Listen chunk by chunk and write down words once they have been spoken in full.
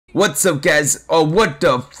What's up, guys? Oh, what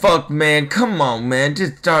the fuck, man? Come on, man.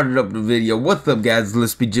 Just started up the video. What's up, guys?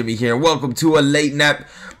 LispyJimmy here. Welcome to a late night.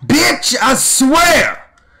 Bitch, I swear!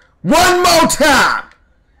 One more time!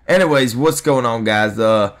 Anyways, what's going on, guys?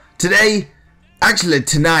 Tonight,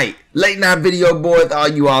 late night video, boys. All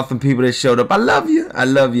you awesome people that showed up. I love you. I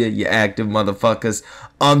love you, you active motherfuckers.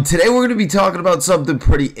 Today we're going to be talking about something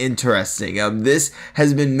pretty interesting. This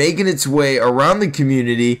has been making its way around the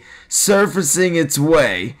community, surfacing its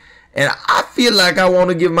way, and I feel like I want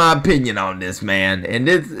to give my opinion on this, man. And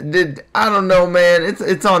I don't know, man.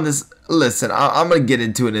 It's on this. Listen, I'm going to get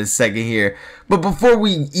into it in a second here. But before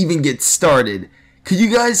we even get started, could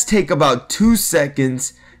you guys take about 2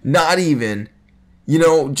 seconds, not even,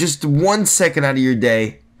 just 1 second out of your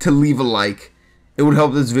day to leave a like? It would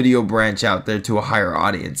help this video branch out there to a higher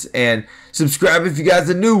audience. And subscribe if you guys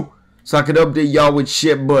are new, so I can update y'all with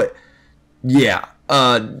shit. But yeah,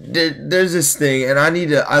 there's this thing, and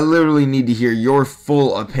I literally need to hear your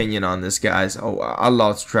full opinion on this, guys. Oh, I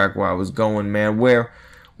lost track where I was going, man. Where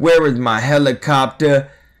is my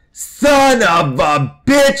helicopter? Son of a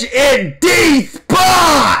bitch in D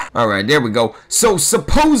spot! Alright, there we go. So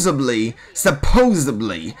supposedly,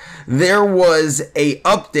 there was a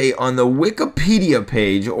update on the Wikipedia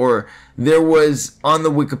page, or there was on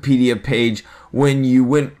the Wikipedia page when you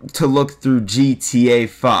went to look through GTA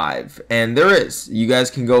 5. And there is. You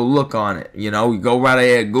guys can go look on it. You go right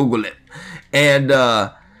ahead, Google it. And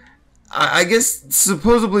I guess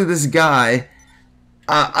supposedly this guy,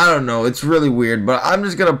 I don't know, it's really weird, but I'm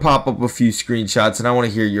just going to pop up a few screenshots and I want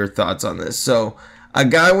to hear your thoughts on this. So, a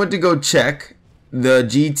guy went to go check the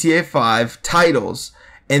GTA 5 titles,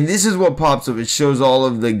 and this is what pops up. It shows all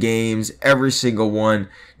of the games, every single one,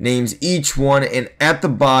 names each one, and at the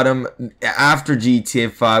bottom, after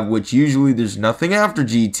GTA 5, which usually there's nothing after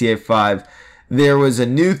GTA 5, there was a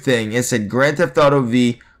new thing. It said Grand Theft Auto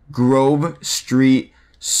V Grove Street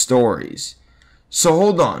Stories. So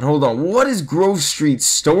hold on. What is Grove Street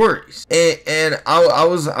Stories? And I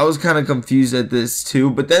was kind of confused at this too.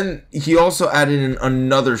 But then he also added in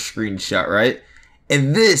another screenshot, right?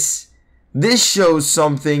 And this shows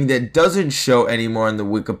something that doesn't show anymore on the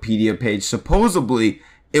Wikipedia page. Supposedly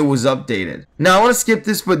it was updated. Now I want to skip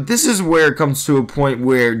this, but this is where it comes to a point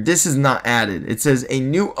where this is not added. It says a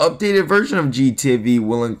new updated version of GTA V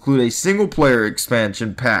will include a single player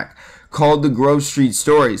expansion pack called the Grove Street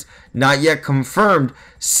Stories, not yet confirmed,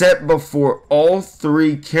 set before all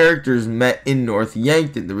 3 characters met in North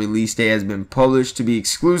Yankton. The release date has been published to be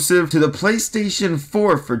exclusive to the PlayStation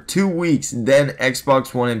 4 for 2 weeks, then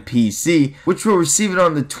Xbox One and PC, which will receive it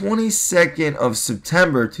on the 22nd of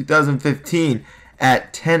September 2015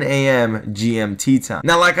 at 10 a.m. GMT time.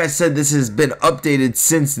 Now, like I said, this has been updated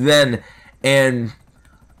since then, and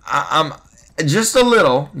I'm just a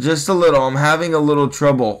little, I'm having a little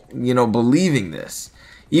trouble, believing this.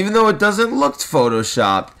 Even though it doesn't look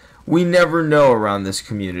photoshopped, we never know around this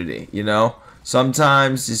community,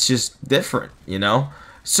 Sometimes it's just different,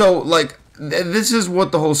 So, like, this is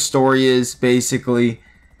what the whole story is, basically.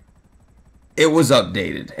 It was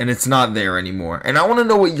updated, and it's not there anymore. And I want to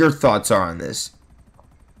know what your thoughts are on this.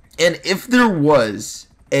 And if there was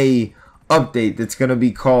a update that's going to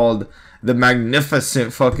be called the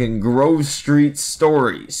magnificent fucking Grove Street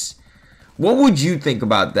Stories, what would you think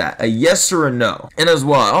about that? A yes or a no? And as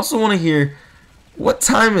well, I also want to hear, what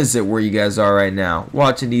time is it where you guys are right now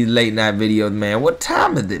watching these late night videos, man? What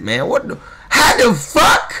time is it, man? How the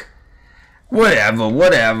fuck?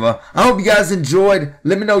 Whatever. I hope you guys enjoyed.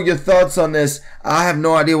 Let me know your thoughts on this. I have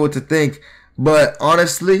no idea what to think, but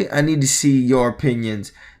honestly, I need to see your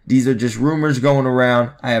opinions. These are just rumors going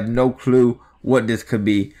around. I have no clue what this could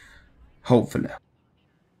be. Hopefully.